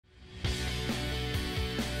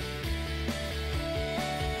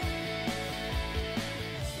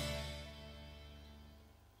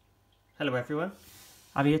Hello everyone,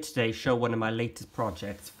 I'm here today to show one of my latest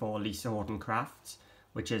projects for Lisa Horton Crafts,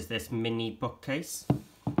 which is this mini bookcase.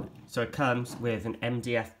 So it comes with an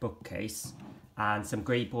MDF bookcase and some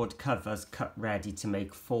grey board covers cut ready to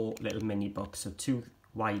make 4 little mini books, so 2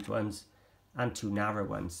 wide ones and 2 narrow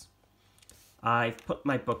ones. I've put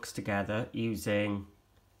my books together using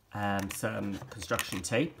some construction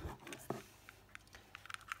tape.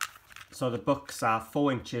 So the books are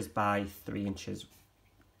 4 inches by 3 inches.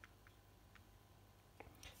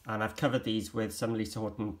 And I've covered these with some Lisa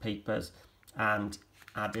Horton papers and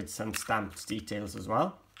added some stamped details as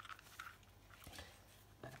well.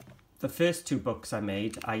 The first 2 books I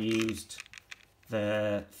made, I used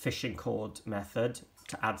the fishing cord method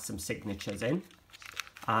to add some signatures in.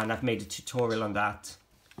 And I've made a tutorial on that,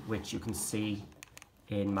 which you can see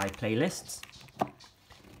in my playlists.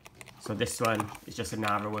 So this one is just a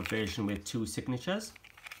narrower version with 2 signatures.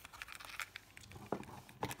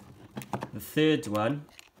 The third one,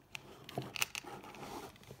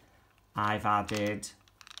 I've added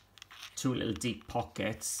 2 little deep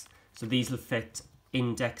pockets. So these will fit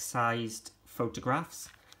index-sized photographs.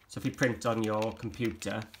 So if you print on your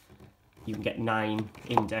computer, you can get 9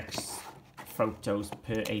 index photos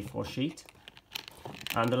per A4 sheet.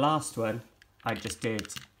 And the last one, I just did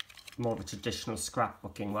more of a traditional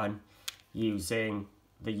scrapbooking one using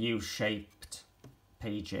the U-shaped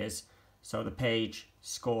pages. So the page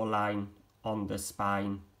score line on the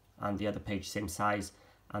spine and the other page same size,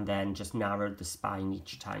 and then just narrowed the spine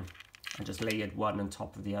each time and just layered one on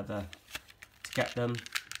top of the other to get them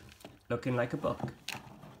looking like a book.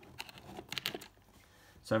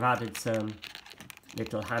 So I've added some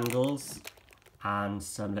little handles and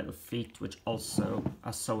some little feet, which also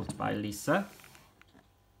are sold by Lisa.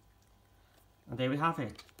 And there we have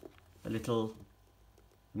it, the little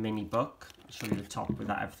mini book. I'll show you the top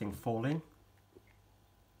without everything falling.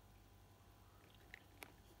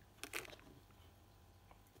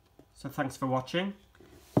 So thanks for watching,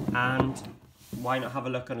 and why not have a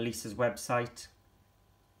look on Lisa's website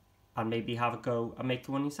and maybe have a go and make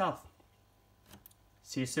one yourself.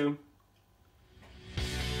 See you soon.